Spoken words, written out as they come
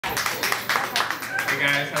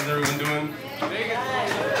guys, how's everyone doing? I'm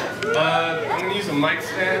going to use a mic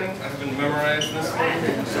stand. I've been memorizing this one.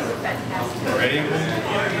 Ready?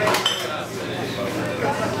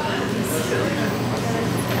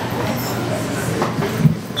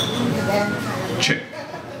 Check.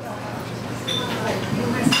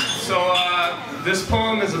 So this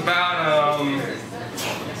poem is about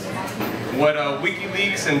what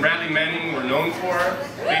WikiLeaks and Bradley Manning were known for.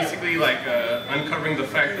 Basically, like uncovering the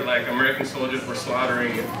fact that like American soldiers were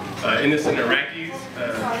slaughtering innocent Iraqis,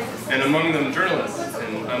 and among them journalists.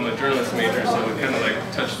 And I'm a journalist major, so it kind of like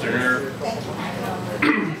touched their nerve.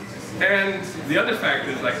 And the other fact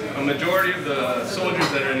is, like, a majority of the soldiers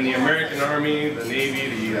that are in the American Army, the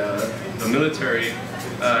Navy, the military,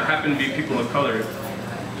 happen to be people of color.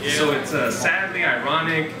 So it's sadly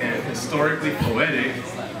ironic and historically poetic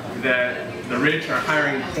that the rich are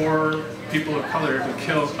hiring poor people of color to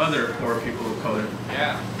kill other poor people of color.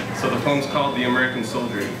 So the poem's called The American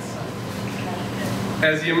Soldier.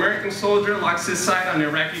 As the American soldier locks his sight on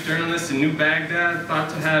Iraqi journalists in New Baghdad, thought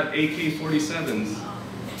to have AK-47s,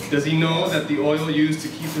 does he know that the oil used to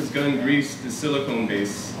keep his gun greased is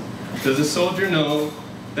silicone-based? Does the soldier know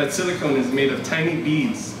that silicone is made of tiny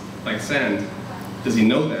beads, like sand? Does he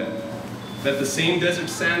know that? That the same desert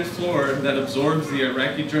sand floor that absorbs the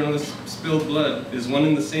Iraqi journalist's spilled blood is one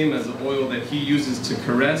and the same as the oil that he uses to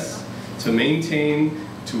caress, to maintain,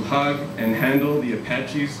 to hug, and handle the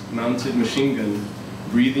Apache's mounted machine gun,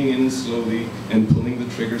 breathing in slowly and pulling the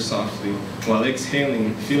trigger softly, while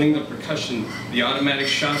exhaling, feeling the percussion, the automatic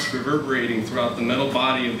shots reverberating throughout the metal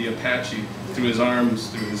body of the Apache, through his arms,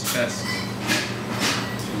 through his chest.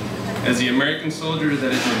 As the American soldier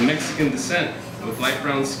that is of Mexican descent, with light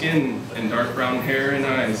brown skin and dark brown hair and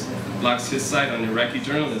eyes, locks his sight on Iraqi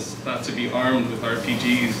journalists thought to be armed with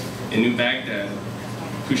RPGs in New Baghdad,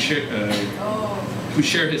 who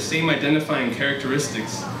share his same identifying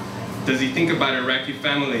characteristics. Does he think about Iraqi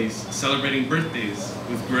families celebrating birthdays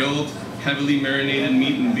with grilled, heavily marinated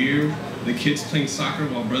meat and beer, the kids playing soccer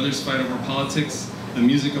while brothers fight over politics, the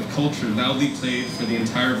music of culture loudly played for the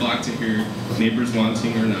entire block to hear, neighbors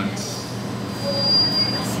wanting or not?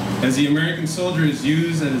 As the American soldier is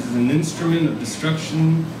used as an instrument of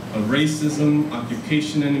destruction, of racism,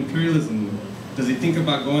 occupation, and imperialism, does he think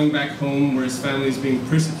about going back home where his family is being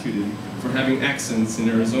persecuted for having accents in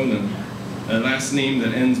Arizona, a last name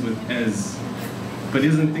that ends with "ez"? But he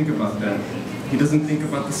doesn't think about that. He doesn't think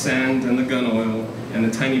about the sand and the gun oil and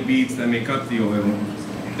the tiny beads that make up the oil.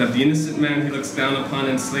 That the innocent man he looks down upon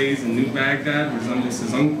and slays in New Baghdad resembles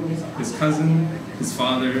his uncle, his cousin, his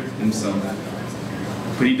father, himself.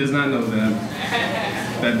 But he does not know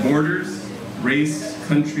that borders, race,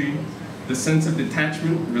 country, the sense of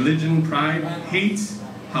detachment, religion, pride, hate,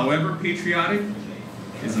 however patriotic,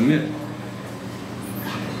 is a myth.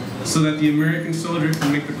 So that the American soldier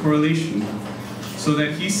can make the correlation, so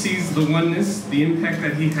that he sees the oneness, the impact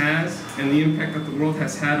that he has, and the impact that the world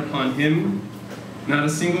has had upon him, not a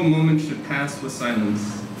single moment should pass with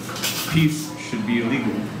silence. Peace should be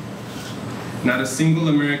illegal. Not a single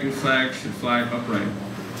American flag should fly upright.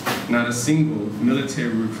 Not a single military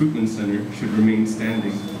recruitment center should remain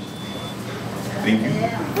standing. Thank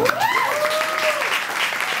you.